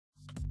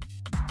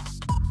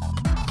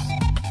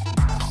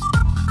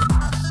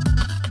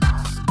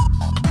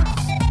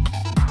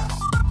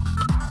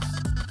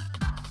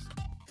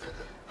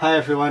Hi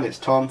everyone, it's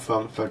Tom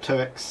from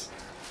Photoix.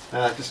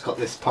 I just got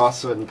this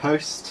parcel in the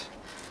post.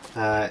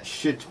 It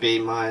should be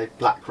my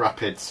Black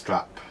Rapid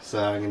strap, so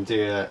I'm going to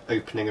do an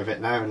opening of it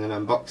now and an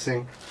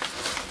unboxing.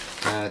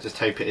 Just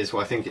hope it is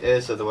what I think it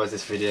is, otherwise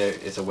this video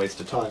is a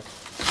waste of time.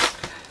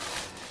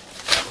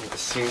 We'll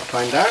soon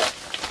find out.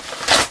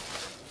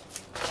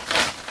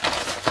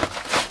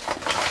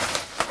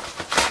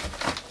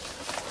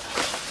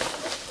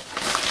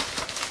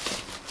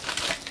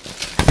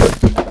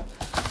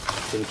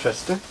 It's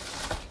interesting.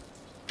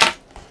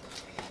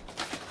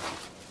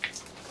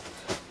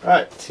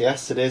 Right,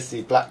 yes, it is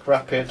the Black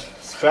Rapid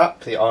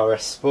strap, the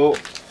RS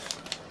Sport,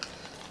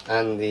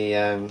 and the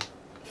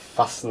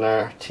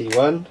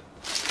FastenR-T1,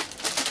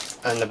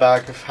 and the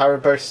bag of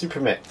Haribo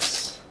Super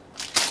Mix.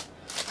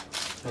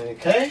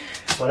 Okay,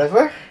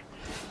 whatever.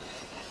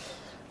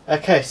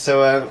 Okay,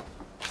 so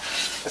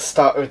let's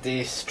start with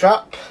the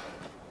strap.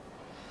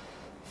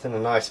 It's in a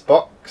nice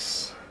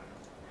box.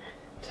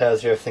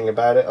 Tells you everything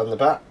about it on the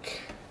back.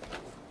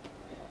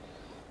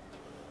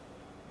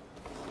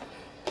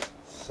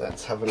 So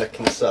let's have a look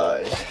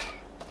inside.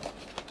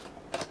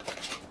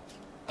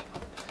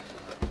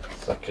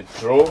 It's like a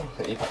drawer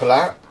that you pull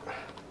out.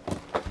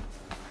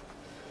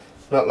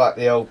 Not like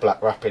the old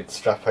Black Rapid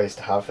strap I used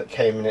to have that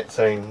came in its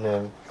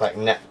own like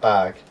net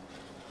bag.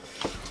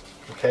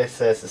 Okay,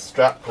 so there's the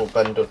strap all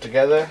bundled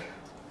together.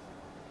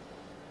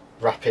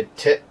 Rapid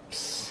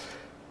tips.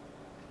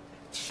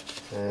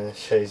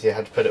 Shows you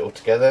how to put it all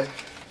together.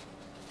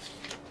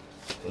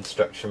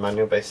 Instruction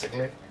manual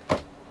basically.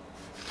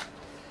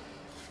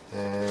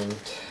 And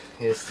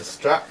here's the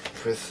strap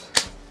with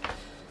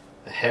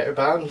a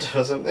hairband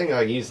or something.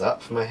 I use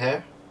that for my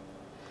hair.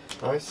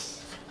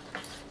 Nice.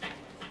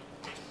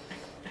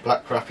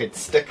 Black Rapid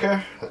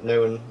sticker that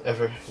no one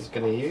ever is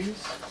going to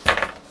use.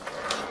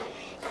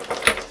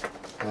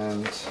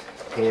 And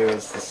here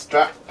is the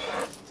strap.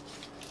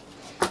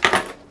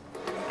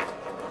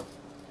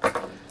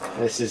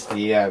 This is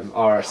the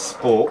RS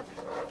Sport,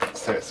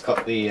 so it's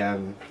got the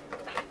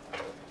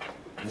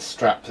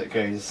strap that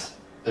goes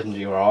under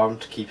your arm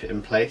to keep it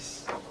in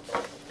place.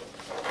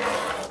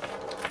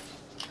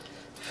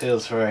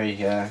 Feels very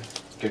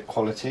good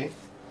quality.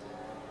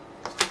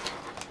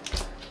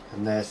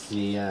 And there's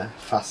the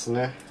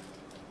fastener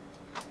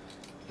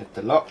with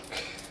the lock.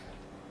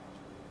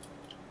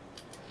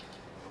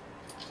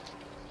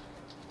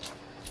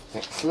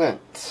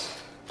 Excellent.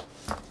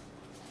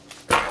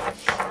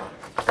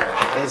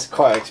 It is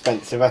quite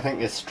expensive. I think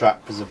this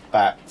strap was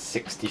about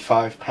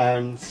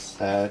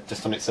 £65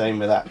 just on its own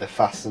without the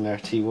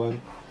FastenR-T1.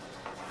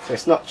 So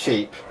it's not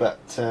cheap, but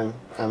I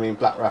mean,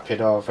 Black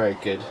Rapid are very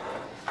good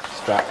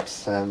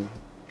straps. I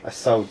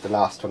sold the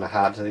last one I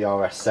had, the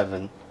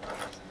RS7,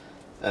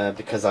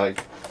 because at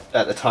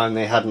the time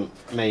they hadn't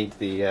made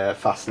the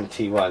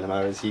FastenR-T1 and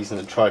I was using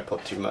the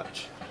tripod too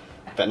much.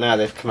 But now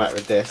they've come out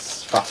with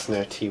this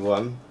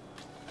FastenR-T1.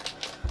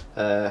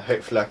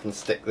 Hopefully I can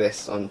stick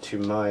this onto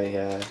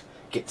my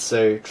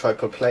Dslr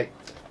tripod plate,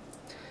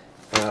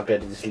 and I'll be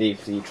able to just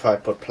leave the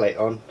tripod plate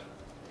on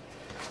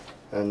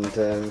and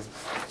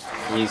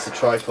use the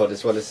tripod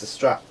as well as the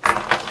strap.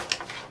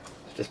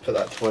 Just put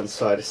that to one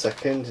side a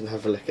second and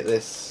have a look at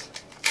this.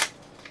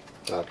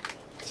 Oh,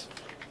 just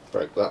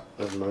broke that,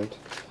 never mind.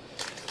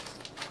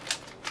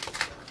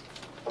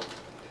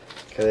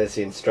 Okay, there's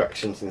the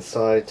instructions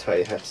inside, tell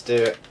you how to do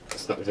it.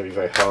 It's not going to be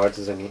very hard,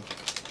 there's only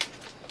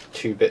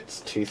 3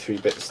 bits to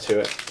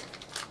it.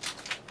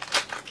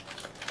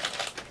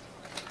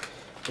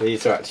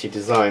 These are actually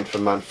designed for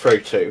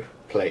Manfrotto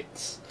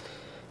plates,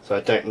 so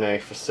I don't know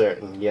for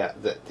certain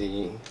yet that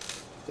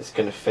it's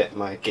going to fit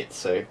my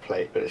Dslr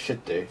plate, but it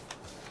should do.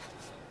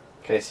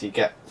 Okay, so you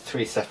get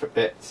 3 separate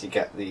bits. You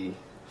get the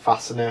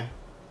fastener,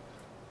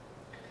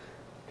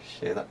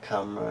 show that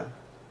camera,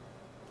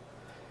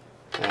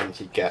 and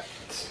you get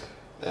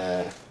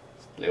a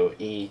little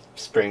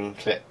E-spring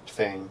clip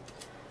thing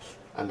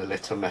and a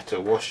little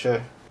metal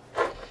washer.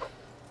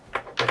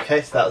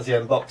 Okay, so that was the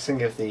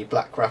unboxing of the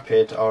Black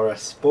Rapid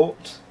RS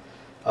Sport.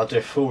 I'll do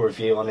a full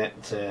review on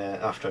it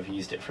after I've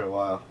used it for a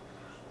while,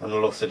 and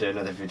I'll also do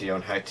another video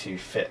on how to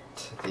fit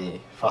the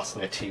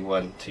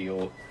FastenR-T1 to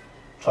your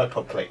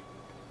tripod plate.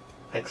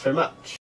 Thanks very much.